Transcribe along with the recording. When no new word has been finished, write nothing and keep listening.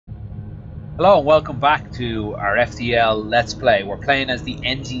Hello and welcome back to our FTL Let's Play. We're playing as the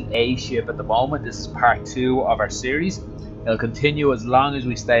Engi A ship at the moment. This is part 2 of our series. It'll continue as long as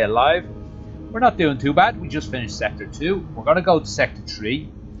we stay alive. We're not doing too bad. We just finished Sector 2. We're going to go to Sector 3.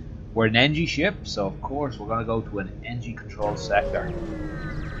 We're an Engi ship, so of course we're going to go to an Engi controlled sector.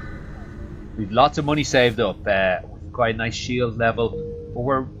 We've lots of money saved up. We've quite a nice shield level. But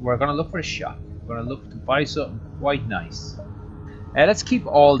we're going to look for a shop. We're going to look to buy something quite nice. Let's keep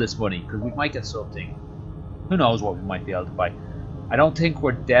all this money because we might get something. Who knows what we might be able to buy. I don't think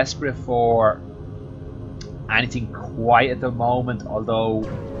we're desperate for anything quite at the moment, although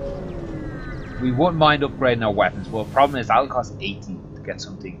we wouldn't mind upgrading our weapons. Well, the problem is that'll cost 80 to get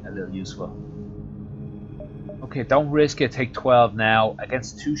something a little useful. Okay, don't risk it. Take 12 now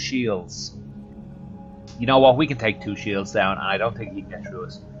against 2 shields. You know what? We can take 2 shields down, and I don't think he can get through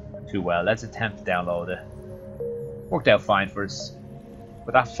us too well. Let's attempt to download it. Worked out fine for us.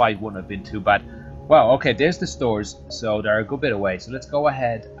 But that fight wouldn't have been too bad. Well, okay, there's the stores, so they're a good bit away. So let's go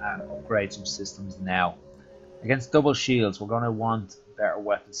ahead and upgrade some systems now. Against double shields, we're going to want better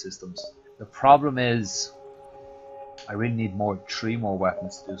weapon systems. The problem is, I really need 3 more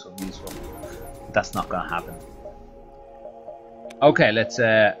weapons to do something useful. But that's not going to happen. Okay, let's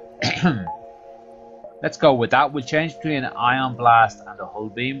let's go with that. We'll change between an ion blast and a hull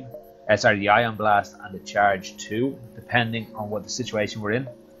beam. Sorry, the ion blast and the charge 2, depending on what the situation we're in.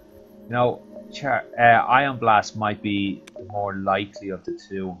 You know, ion blast might be the more likely of the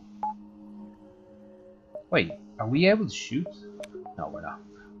 2. Wait, are we able to shoot? No, we're not.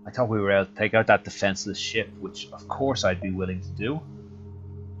 I thought we were able to take out that defenseless ship, which of course I'd be willing to do.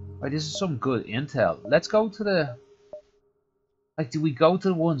 Wait, this is some good intel. Let's go to the... Like, do we go to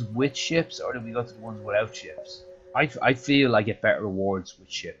the ones with ships or do we go to the ones without ships? I feel I get better rewards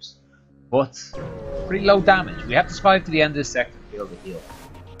with ships. But pretty low damage. We have to survive to the end of this sector to be able to heal.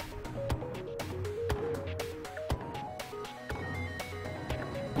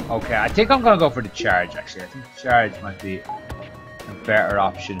 Okay, I think I'm going to go for the charge actually. I think the charge might be a better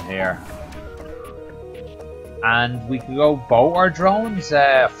option here. And we can go boat our drones.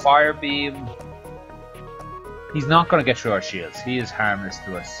 Fire beam. He's not going to get through our shields. He is harmless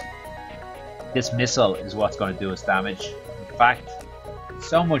to us. This missile is what's going to do us damage. In fact,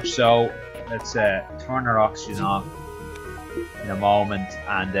 so much so, let's turn our oxygen off in a moment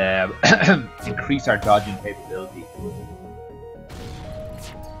and increase our dodging capability.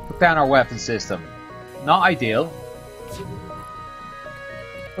 Put down our weapon system. Not ideal,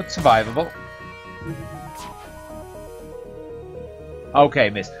 but survivable. Okay,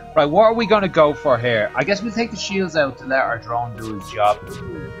 miss. Right, what are we going to go for here? I guess we'll take the shields out to let our drone do his job.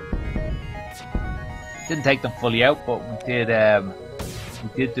 Didn't take them fully out, but we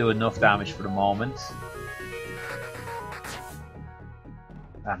did do enough damage for the moment.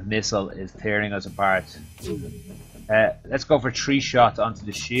 That missile is tearing us apart. Let's go for 3 shots onto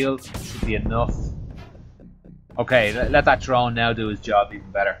the shield. Should be enough. Okay, let that drone now do his job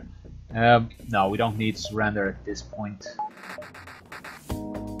even better. No, we don't need to surrender at this point.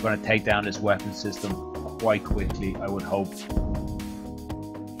 We're going to take down this weapon system quite quickly, I would hope.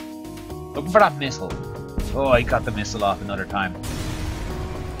 Looking for that missile. Oh, I got the missile off another time.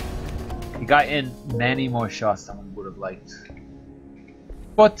 He got in many more shots than we would have liked.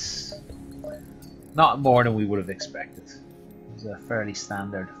 But not more than we would have expected. It was a fairly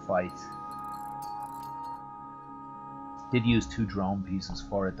standard fight. Did use 2 drone pieces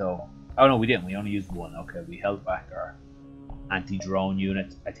for it though. Oh no, we didn't. We only used 1. Okay, we held back our anti-drone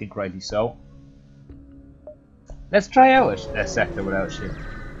unit. I think rightly so. Let's try out a sector without a ship.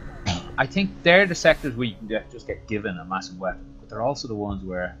 I think they're the sectors where you can just get given a massive weapon, but they're also the ones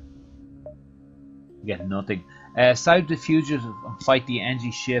where you get nothing. Side the fugitive and fight the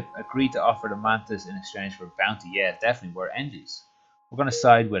Engi ship. Agree to offer the Mantis in exchange for a bounty. Yeah, definitely, we're Engis. We're going to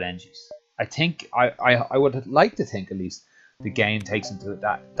side with Engis. I think I would like to think at least the game takes into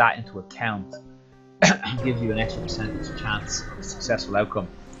that into account and gives you an extra percentage chance of a successful outcome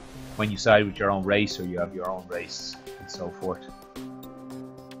when you side with your own race or you have your own race and so forth.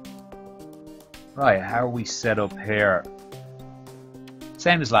 Right, how are we set up here?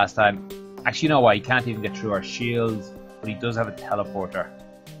 Same as last time. Actually, you know what? He can't even get through our shield, but he does have a teleporter.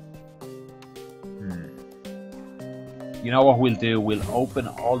 You know what we'll do? We'll open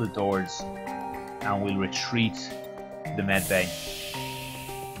all the doors and we'll retreat to the med bay.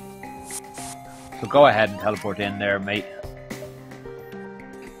 So go ahead and teleport in there, mate.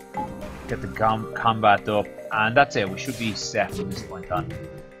 Get the combat up, and that's it. We should be set from this point on.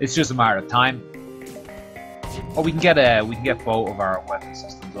 It's just a matter of time. Oh, we can get both of our weapon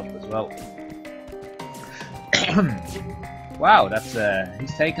systems up as well. Wow, that's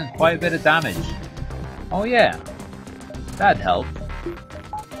he's taken quite a bit of damage. Oh yeah, that'd help.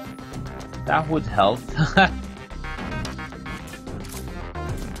 That would help.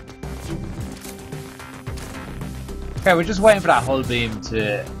 Okay, we're just waiting for that hull beam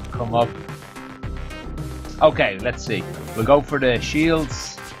to come up. Okay, let's see. We'll go for the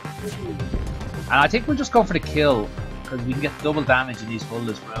shields. And I think we'll just go for the kill, because we can get double damage in these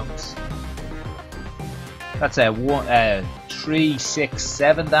hullless rooms. That's a 3, 6,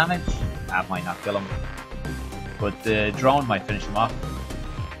 7 damage. That might not kill him. But the drone might finish him off.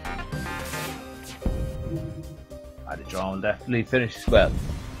 The drone will definitely finish well.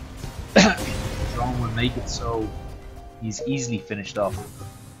 The drone will make it so he's easily finished off.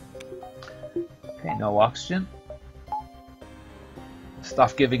 Okay, no oxygen.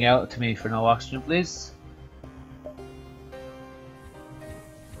 Stop giving out to me for no oxygen, please.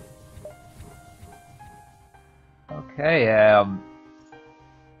 Okay,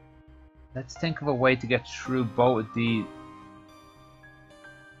 let's think of a way to get through both of the...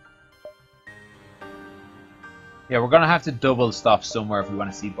 Yeah, we're gonna have to double stop somewhere if we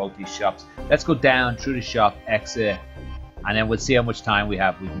want to see both these shops. Let's go down through the shop, exit, and then we'll see how much time we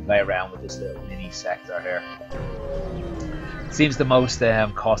have. We can play around with this little mini sector here. Seems the most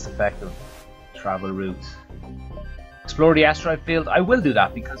cost-effective travel route. Explore the asteroid field. I will do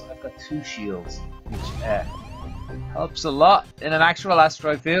that because I've got 2 shields, which helps a lot in an actual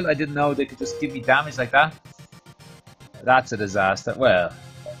asteroid field. I didn't know they could just give me damage like that. That's a disaster. Well,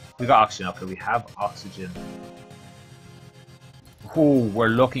 we got oxygen. Okay, we have oxygen. Oh, we're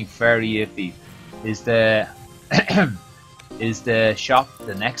looking very iffy. Is the is the shop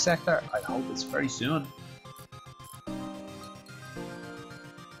the next sector? I hope it's very soon.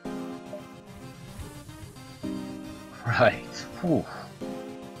 Right. Whew.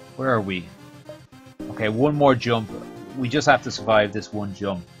 Where are we? Okay, one more jump. We just have to survive this one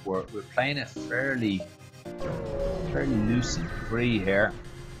jump. We're playing it fairly loose and free here.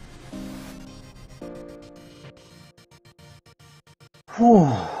 Whew.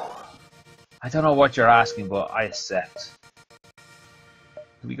 I don't know what you're asking, but I accept.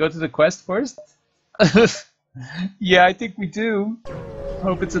 Do we go to the quest first? Yeah, I think we do.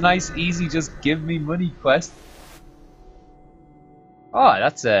 Hope it's a nice, easy, just give me money quest. Oh,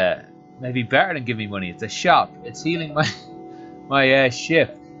 that's maybe better than give me money. It's a shop. It's healing my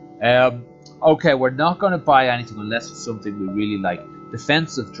ship. Okay, we're not going to buy anything unless it's something we really like.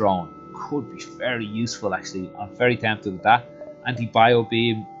 Defensive drone could be very useful, actually. I'm very tempted with that. Anti-bio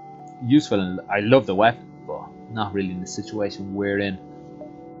beam, useful, and I love the weapon, but not really in the situation we're in.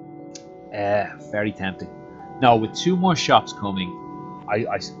 Very tempting. Now, with 2 more shops coming,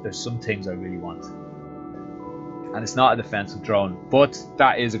 there's some things I really want. And it's not a defensive drone, but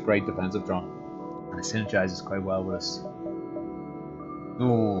that is a great defensive drone. And it synergizes quite well with us.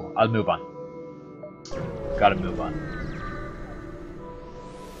 Ooh, I'll move on. Gotta move on.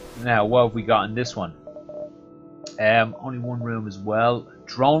 Now, what have we got in this one? Only 1 room as well.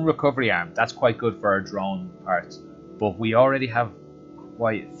 Drone recovery arm. That's quite good for our drone parts. But we already have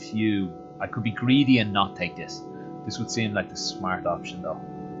quite a few. I could be greedy and not take this. This would seem like the smart option though.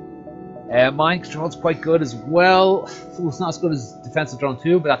 Mind control's quite good as well. It's not as good as defensive drone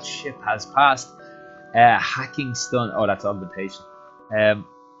 2, but that ship has passed. Hacking stun. Oh, that's augmentation.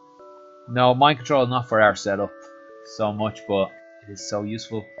 No, mind control not for our setup so much, but it is so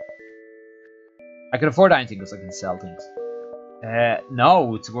useful. I can afford anything because I can sell things. No,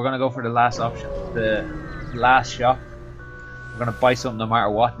 we're going to go for the last option. The last shop. We're going to buy something no matter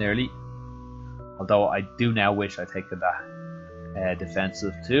what, nearly. Although I do now wish I'd taken that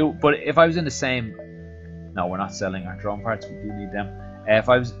defensive too. But if I was in the same... No, we're not selling our drone parts. We do need them. If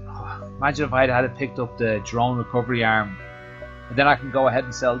I was... imagine if I had picked up the drone recovery arm. And then I can go ahead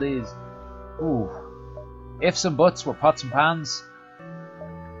and sell these. Ooh. Ifs and buts were pots and pans.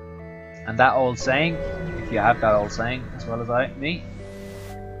 And that old saying, if you have that old saying as well as me.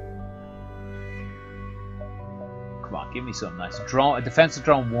 Come on, give me something nice. A defensive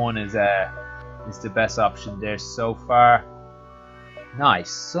drone 1 is the best option there so far. Nice,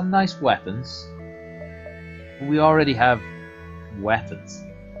 some nice weapons. We already have weapons.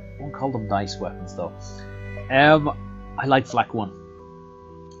 I won't call them nice weapons though. I like Flak 1.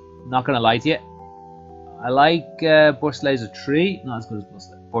 Not gonna lie to you. I like Burst Laser 3, not as good as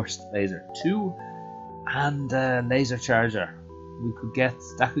Burst Laser 2, and Laser Charger.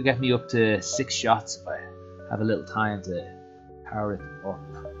 That could get me up to 6 shots if I have a little time to power it up.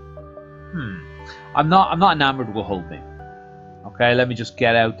 I'm not enamored with Hull Beam. Okay, let me just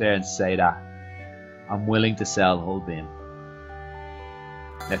get out there and say that. I'm willing to sell Hull Beam.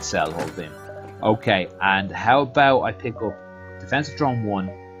 Let's sell Hull Beam. Okay, and how about I pick up defensive drone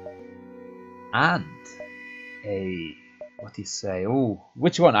 1 and a, what do you say? Oh,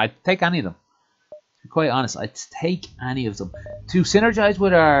 which one? I'd take any of them. To be quite honest, I'd take any of them to synergize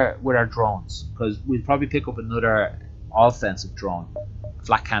with our drones, because we'll probably pick up another offensive drone.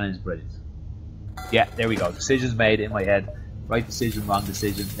 Flak cannon is brilliant. Yeah, there we go. Decisions made in my head. Right decision, wrong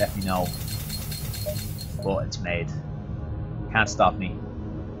decision. Let me know. But it's made. Can't stop me.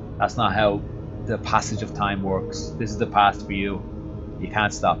 That's not how the passage of time works. This is the past for you. You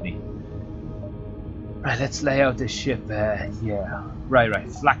can't stop me. Right, let's lay out this ship. Yeah.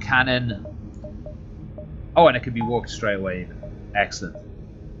 Right. Flak cannon. Oh, and it can be worked straight away even. Excellent.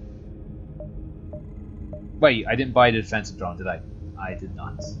 Wait, I didn't buy the defensive drone, did I? I did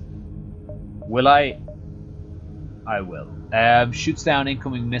not. Will I? I will. Shoots down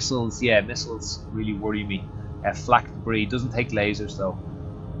incoming missiles. Yeah, missiles really worry me. Flak debris. Doesn't take lasers though.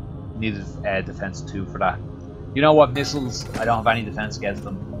 Needed defense 2 for that. You know what? Missiles, I don't have any defense against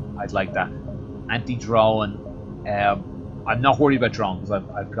them. I'd like that. Anti-drone. I'm not worried about drone because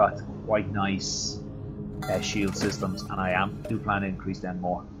I've got quite nice shield systems, and I do plan to increase them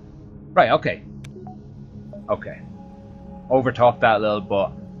more. Right, okay. Overtalked that a little,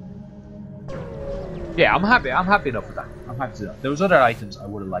 but yeah, I'm happy enough with that. I'm happy to do that. There was other items I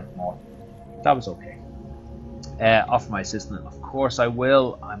would have liked more. That was okay. Offer my assistant, of course I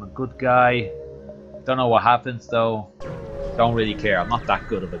will. I'm a good guy. Don't know what happens though. Don't really care. I'm not that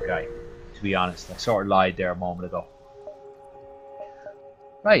good of a guy, to be honest. I sort of lied there a moment ago.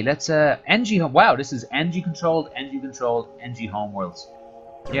 Right, let's Engi. Wow, this is Engi controlled, Engi homeworlds.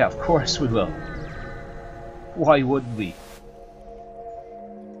 Yeah, of course we will. Why wouldn't we?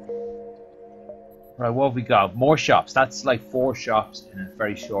 Right, what have we got? More shops. That's like 4 shops in a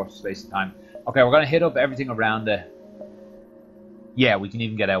very short space of time. Okay, we're gonna hit up everything around the. Yeah, we can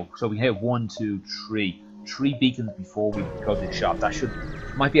even get out. So we can hit 1, 2, 3. 3 beacons before we go to the shop. That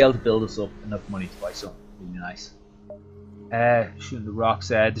might be able to build us up enough money to buy some. Really nice. Shooting the rocks.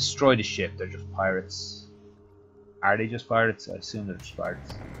 Destroy the ship. They're just pirates. Are they just pirates? I assume they're just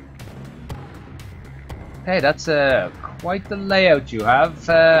pirates. Hey, that's quite the layout you have.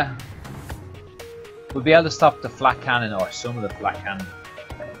 We'll be able to stop the flak cannon, or some of the flak cannon,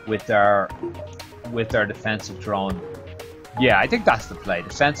 with our defensive drone. Yeah, I think that's the play.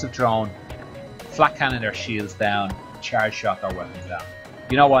 Defensive drone, flak cannon their shields down, charge shot our weapons down.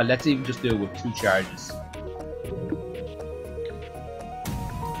 You know what? Let's even just do it with 2 charges.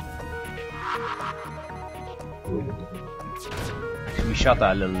 We shot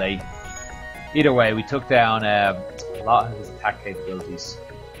that a little late. Either way, we took down a lot of his attack capabilities.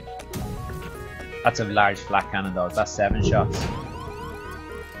 That's a large flak cannon though. That's 7 shots.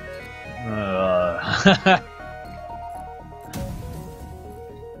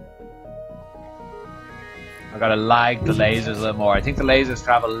 I gotta lag the lasers a little more. I think the lasers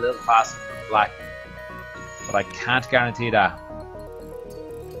travel a little faster than the flak, but I can't guarantee that.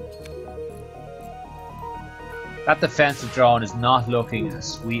 That defensive drone is not looking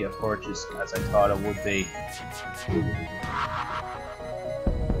as sweet a purchase as I thought it would be.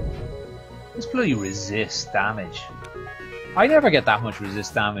 This bloody resist damage. I never get that much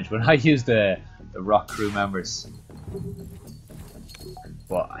resist damage when I use the rock crew members.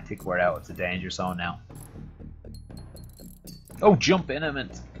 But I think we're out of the danger zone now. Oh, jump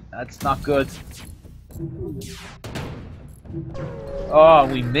imminent. That's not good. Oh,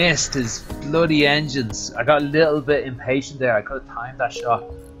 we missed his bloody engines. I got a little bit impatient there. I could have timed that shot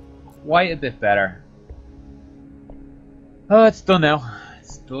quite a bit better. Oh, it's done now.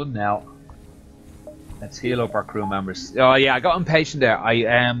 It's done now. Let's heal up our crew members. Oh yeah, I got impatient there. I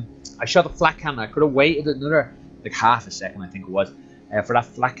shot the flak cannon. I could have waited another like half a second, I think it was, for that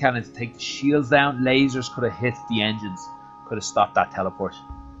flak cannon to take the shields down. Lasers could have hit the engines. Could have stopped that teleport.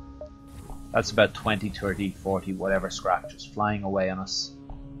 That's about 20, 30, 40, whatever scrap just flying away on us.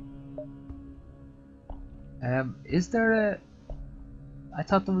 Is there a... I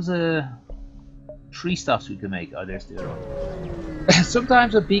thought there was a... 3 stops we could make. Oh, there's the other one.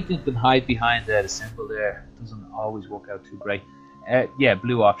 Sometimes a beacon can hide behind the symbol there. It doesn't always work out too great. Yeah,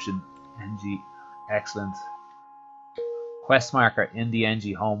 blue option. Engi. Excellent. Quest marker in the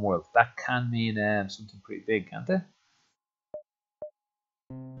Engi homeworld. That can mean something pretty big, can't it?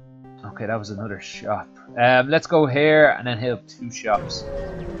 Okay, that was another shop. Let's go here and then hit up 2 shops.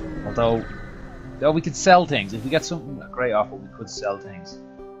 Although we could sell things. If we get something, a great offer, we could sell things.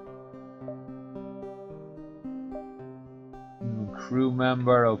 Crew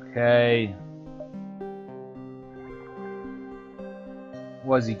member, okay.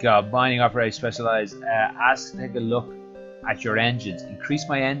 What's he got? Mining operator specialized. Ask to take a look at your engines. Increase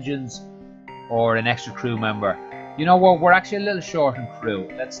my engines or an extra crew member. You know what? We're actually a little short in crew.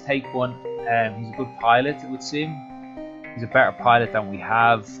 Let's take one. He's a good pilot, it would seem. He's a better pilot than we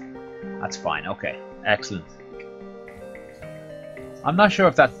have. That's fine. Okay, excellent. I'm not sure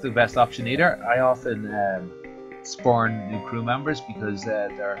if that's the best option either. I often spawn new crew members because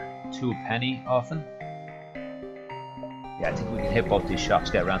they're 2 a penny often. Yeah, I think we can hit both these shops,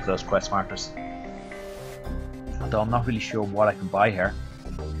 get around to those quest markers. Although I'm not really sure what I can buy here.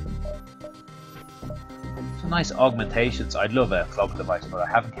 Some nice augmentations. I'd love a cloak device, but I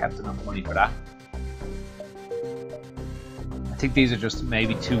haven't kept enough money for that. I think these are just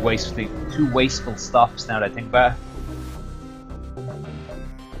maybe two wasteful stops now that I think about it.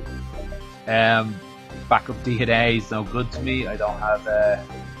 Backup DNA is no good to me. I don't have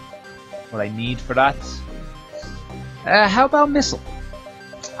what I need for that. How about missile?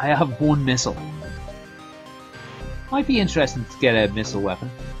 I have 1 missile. Might be interesting to get a missile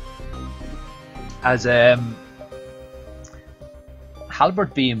weapon. As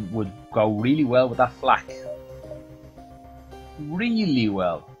halberd beam would go really well with that flak. Really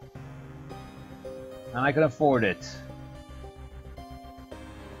well. And I can afford it.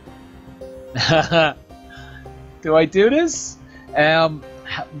 Do I do this?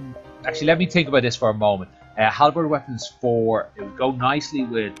 Actually, let me think about this for a moment. Halberd weapons 4, it would go nicely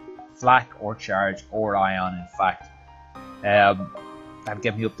with flak or charge or ion, in fact. That'd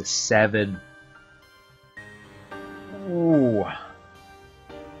get me up to 7. Ooh.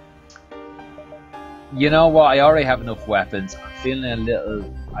 You know what? I already have enough weapons. I'm feeling a little...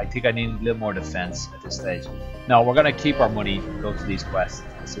 I think I need a little more defense at this stage. No, we're going to keep our money and go to these quests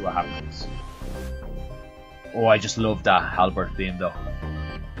and see what happens. Oh, I just love that halberd beam though.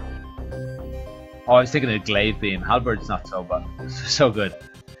 Oh, I was thinking of glaive beam. Halberd's not so bad. So good.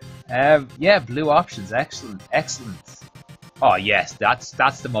 Yeah, blue options. Excellent. Excellent. Oh yes,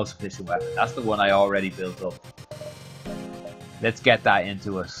 that's the most efficient weapon. That's the one I already built up. Let's get that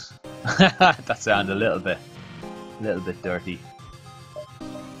into us. That sounded a little bit dirty.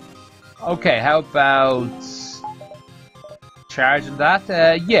 Okay, how about charging that?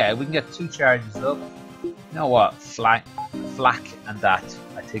 Yeah, we can get 2 charges up. You know what? Flak and that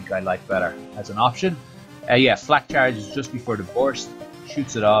I think I like better as an option. Yeah, flak charges just before the burst,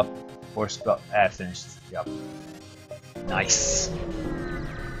 shoots it off, burst got finished. Yep. Nice.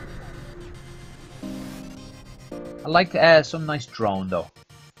 I like some nice drone though.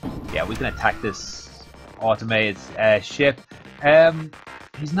 Yeah, we can attack this automated ship.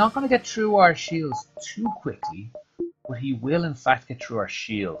 He's not going to get through our shields too quickly, but he will in fact get through our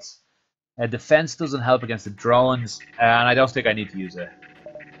shields. Defense doesn't help against the drones, and I don't think I need to use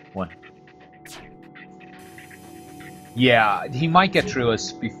one. Yeah, he might get through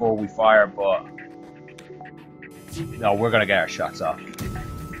us before we fire, but no, we're going to get our shots off.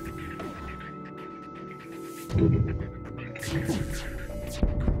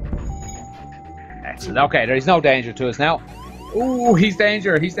 Excellent. Okay, there is no danger to us now. Ooh, he's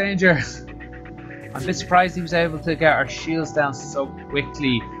danger. He's danger. I'm a bit surprised he was able to get our shields down so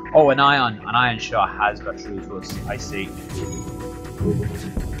quickly. Oh, an ion shot has got through to us. I see.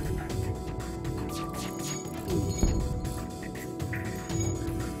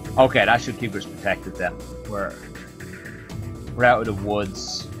 Okay, that should keep us protected then. We're out of the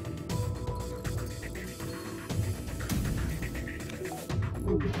woods.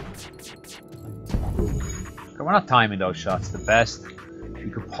 Okay, we're not timing those shots the best. We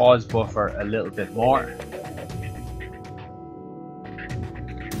could pause buffer a little bit more.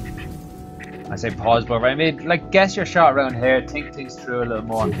 I say pause buffer, I mean, like, guess your shot around here, think things through a little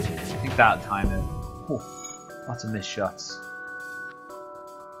more. I think that'll time it. Oh, lots of missed shots.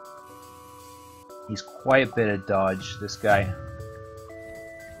 He's quite a bit of dodge, this guy.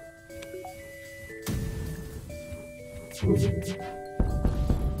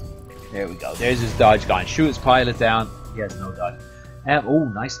 There we go, there's his dodge gone. Shoot his pilot down, he has no dodge. Oh,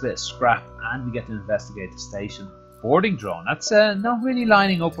 nice bit of scrap, and we get to investigate the station. Boarding drone, that's not really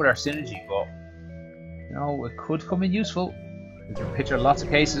lining up with our synergy, but you know, it could come in useful. We can picture lots of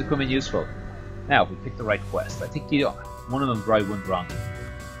cases of coming useful. Now, we picked the right quest. I think one of them's right, one's wrong.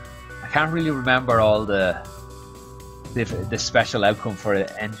 I can't really remember all the special outcome for the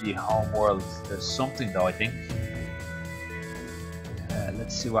Engi homeworld. There's something though, I think.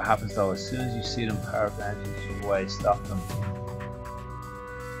 Let's see what happens though. As soon as you see them power up engines some way, stop them.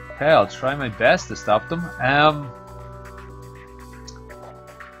 Okay, I'll try my best to stop them.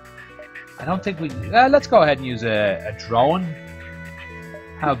 I don't think we... let's go ahead and use a drone.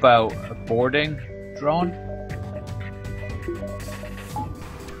 How about a boarding drone?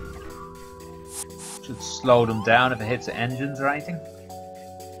 Should slow them down if it hits the engines or anything.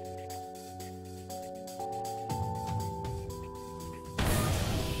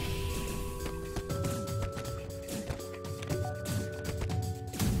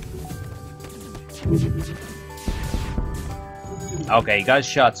 Okay, he got his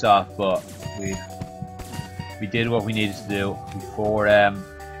shots off, but we did what we needed to do before.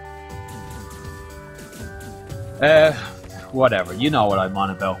 Whatever. You know what I'm on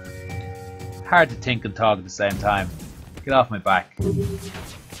about. Hard to think and talk at the same time. Get off my back.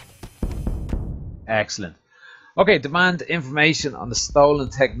 Excellent. Okay, demand information on the stolen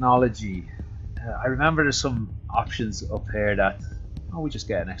technology. I remember there's some options up here that... Oh, we just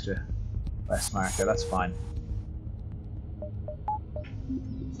get an extra quest marker. That's fine.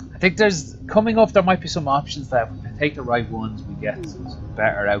 I think there's... Coming up, there might be some options that if we take the right ones, we get some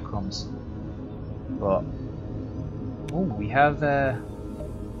better outcomes. But... Oh, we have...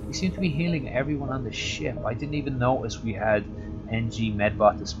 we seem to be healing everyone on the ship. I didn't even notice we had Engi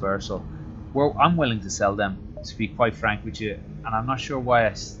Medbot Dispersal. Well, I'm willing to sell them, to be quite frank with you. And I'm not sure why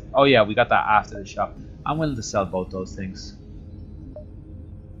I... Oh yeah, we got that after the shop. I'm willing to sell both those things.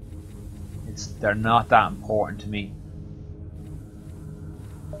 They're not that important to me.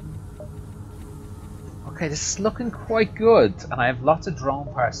 Okay, this is looking quite good. And I have lots of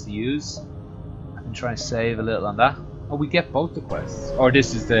drone parts to use. I can try and save a little on that. Oh, we get both the quests. Or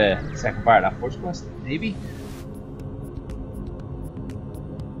this is the second part of that first quest, maybe?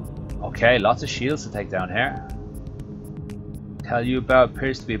 Okay, lots of shields to take down here. Tell you about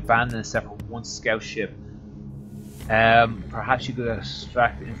appears to be abandoned except for one scout ship. Perhaps you could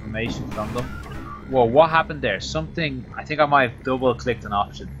extract information from them. Whoa, what happened there? Something, I think I might have double clicked an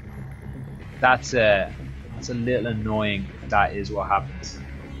option. That's a little annoying if that is what happens.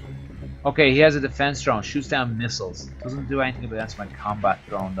 Okay, he has a defense drone, shoots down missiles. Doesn't do anything against my combat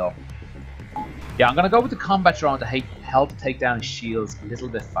drone though. Yeah, I'm gonna go with the combat drone to help take down his shields a little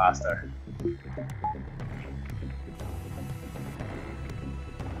bit faster.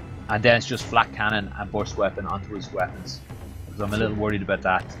 And then it's just flat cannon and burst weapon onto his weapons. Because I'm a little worried about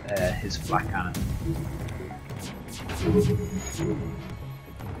that, his flat cannon.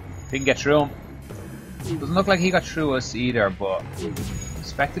 Didn't get through him. Doesn't look like he got through us either, but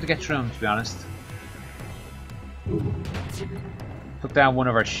expected to get through him, to be honest. Took down one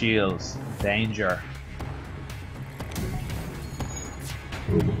of our shields. Danger.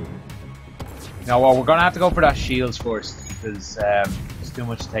 Now, well, we're gonna have to go for that shields first because it's too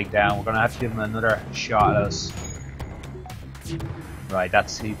much to take down. We're gonna have to give him another shot at us. Right,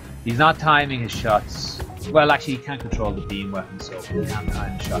 that's he's not timing his shots. Well, actually, he can't control the beam weapon, so he can't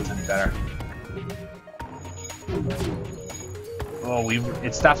time the shots any better. Oh,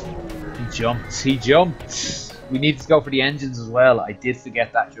 it's that he jumped. He jumped. We needed to go for the engines as well. I did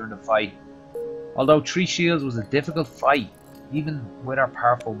forget that during the fight. Although 3 shields was a difficult fight, even with our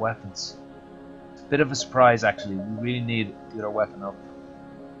powerful weapons. It's a bit of a surprise, actually. We really need to get our weapon up.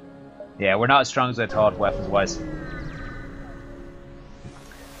 Yeah, we're not as strong as I thought, weapons-wise.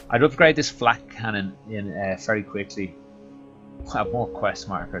 I'd upgrade this flat cannon in very quickly. I have more quest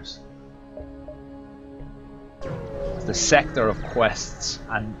markers. The sector of quests,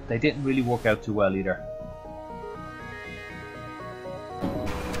 and they didn't really work out too well either.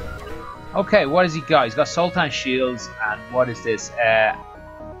 Okay, what has he got? He's got Sultan shields, and what is this?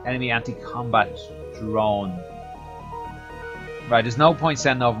 Enemy anti-combat drone. Right, there's no point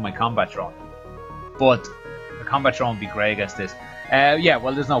sending over my combat drone, but the combat drone would be great against this. Yeah,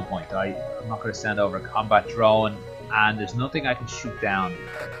 well, there's no point. I'm not going to send over a combat drone, and there's nothing I can shoot down.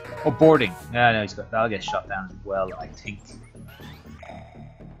 Oh, boarding. No, that'll get shot down as well, I think.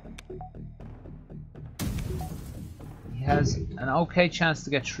 He has an okay chance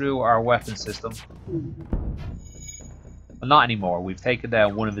to get through our weapon system. Well, not anymore. We've taken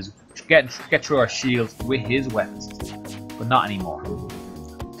down one of his... Get through our shields with his weapons. But not anymore.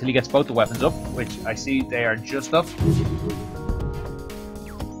 Until he gets both the weapons up, which I see they are just up.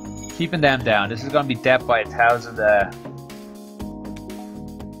 Keeping them down. This is going to be death by 1,000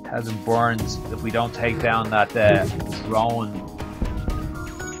 burns if we don't take down that drone.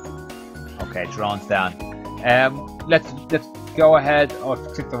 Okay, drone's down. Let's go ahead. Oh, I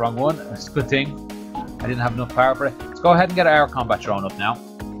clicked the wrong one. That's a good thing. I didn't have enough power for it. Let's go ahead and get our combat drone up now.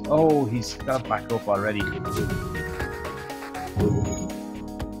 Oh, he's got it back up already.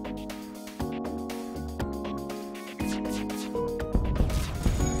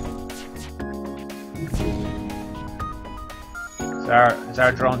 Is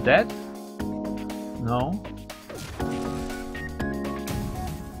our drone dead? No.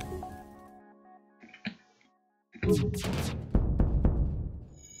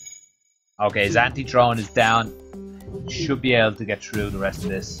 Okay, his anti-drone is down. Should be able to get through the rest of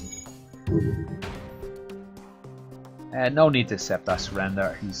this. No need to accept that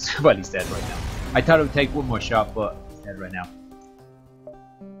surrender. He's dead right now. I thought it would take one more shot, but he's dead right now.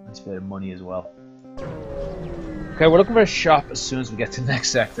 Nice bit of money as well. Okay, we're looking for a shop as soon as we get to the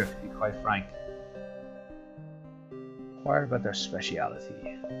next sector, to be quite frank. Inquire about their speciality.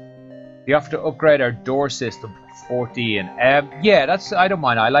 We have to upgrade our door system to 14. Yeah, I don't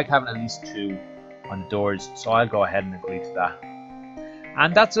mind. I like having at least 2 on the doors, so I'll go ahead and agree to that.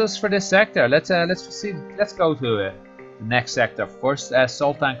 And that's us for this sector. Let's go to the next sector first.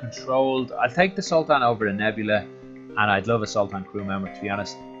 Sultan controlled. I'll take the Sultan over the Nebula, and I'd love a Sultan crew member, to be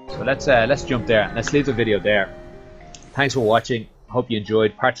honest. So let's jump there. Let's leave the video there. Thanks for watching. Hope you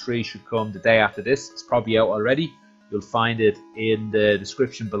enjoyed. Part 3 should come the day after this. It's probably out already. You'll find it in the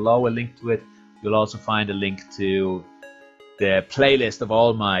description below, a link to it. You'll also find a link to the playlist of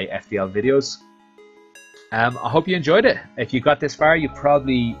all my FTL videos. I hope you enjoyed it. If you got this far, you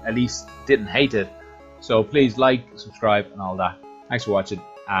probably at least didn't hate it. So please like, subscribe, and all that. Thanks for watching,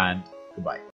 and goodbye.